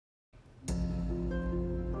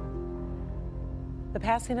The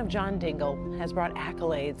passing of John Dingell has brought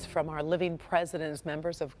accolades from our living presidents,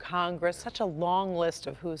 members of Congress, such a long list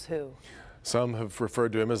of who's who. Some have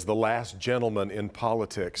referred to him as the last gentleman in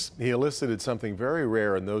politics. He elicited something very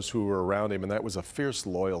rare in those who were around him, and that was a fierce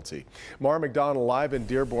loyalty. Mara McDonald live in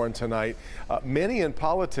Dearborn tonight. Many in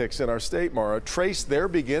politics in our state, Mara, trace their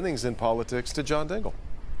beginnings in politics to John Dingell.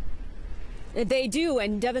 They do,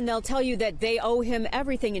 and Devin, they'll tell you that they owe him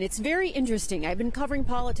everything, and it's very interesting. I've been covering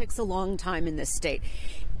politics a long time in this state,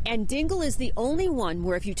 and Dingell is the only one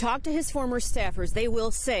where if you talk to his former staffers, they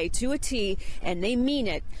will say to a T, and they mean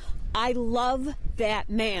it, I love that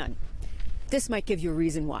man. This might give you a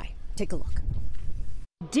reason why. Take a look.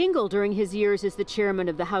 Dingell, during his years as the chairman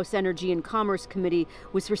of the House Energy and Commerce Committee,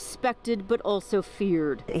 was respected but also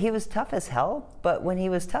feared. He was tough as hell, but when he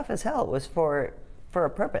was tough as hell, it was for a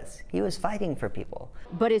purpose. He was fighting for people.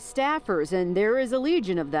 But his staffers, and there is a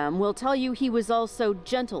legion of them, will tell you he was also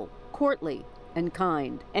gentle, courtly, and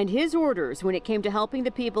kind. And his orders when it came to helping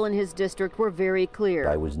the people in his district were very clear.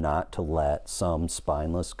 I was not to let some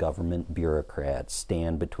spineless government bureaucrats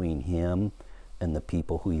stand between him and the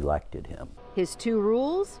people who elected him. His two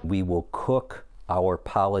rules? We will cook our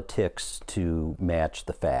politics to match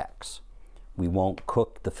the facts. We won't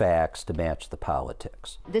cook the facts to match the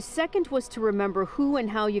politics. The second was to remember who and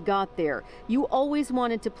how you got there. You always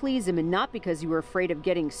wanted to please him, and not because you were afraid of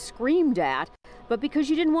getting screamed at, but because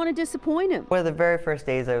you didn't want to disappoint him. One of the very first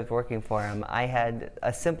days I was working for him, I had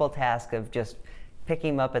a simple task of just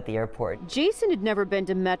picking him up at the airport. Jason had never been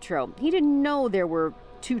to Metro. He didn't know there were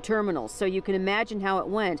two terminals, so you can imagine how it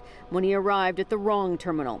went when he arrived at the wrong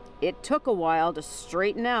terminal. It took a while to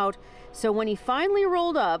straighten out, so when he finally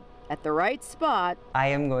rolled up at the right spot. I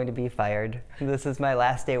am going to be fired. This is my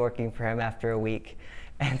last day working for him after a week.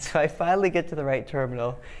 And so I finally get to the right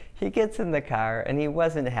terminal. He gets in the car, and he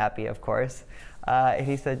wasn't happy, of course. And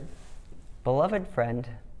he said, "Beloved friend,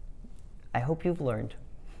 I hope you've learned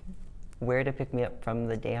where to pick me up from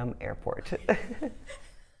the damn airport."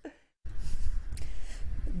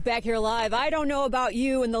 Back here live, I don't know about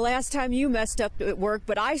you and the last time you messed up at work,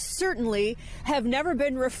 but I certainly have never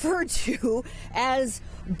been referred to as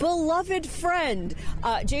beloved friend.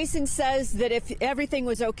 Jason says that if everything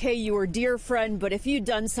was okay, you were dear friend, but if you'd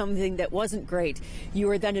done something that wasn't great, you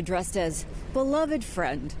were then addressed as beloved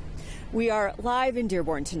friend. We are live in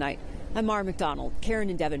Dearborn tonight. I'm Mara McDonald. Karen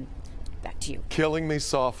and Devin, back to you. Killing me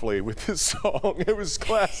softly with his song. It was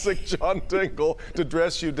classic John Dingell to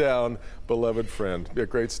dress you down, beloved friend. Yeah,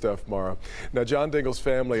 great stuff, Mara. Now, John Dingell's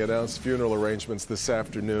family announced funeral arrangements this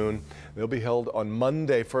afternoon. They'll be held on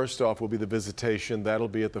Monday. First off will be the visitation. That'll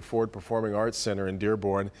be at the Ford Performing Arts Center in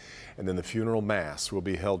Dearborn. And then the funeral mass will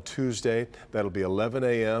be held Tuesday. That'll be 11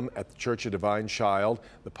 a.m. at the Church of Divine Child.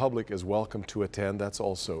 The public is welcome to attend. That's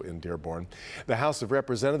also in Dearborn. The House of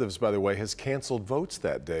Representatives, by the way, has canceled votes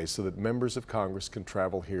that day so that members of Congress can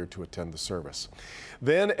travel here to attend the service.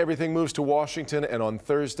 Then everything moves to Washington, and on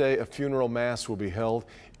Thursday, a funeral mass will be held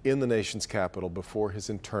in the nation's capital before his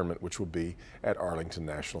interment, which will be at Arlington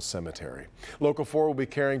National Cemetery. Local 4 will be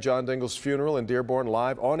carrying John Dingell's funeral in Dearborn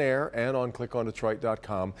live on air and on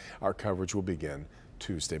clickondetroit.com. Our coverage will begin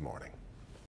Tuesday morning.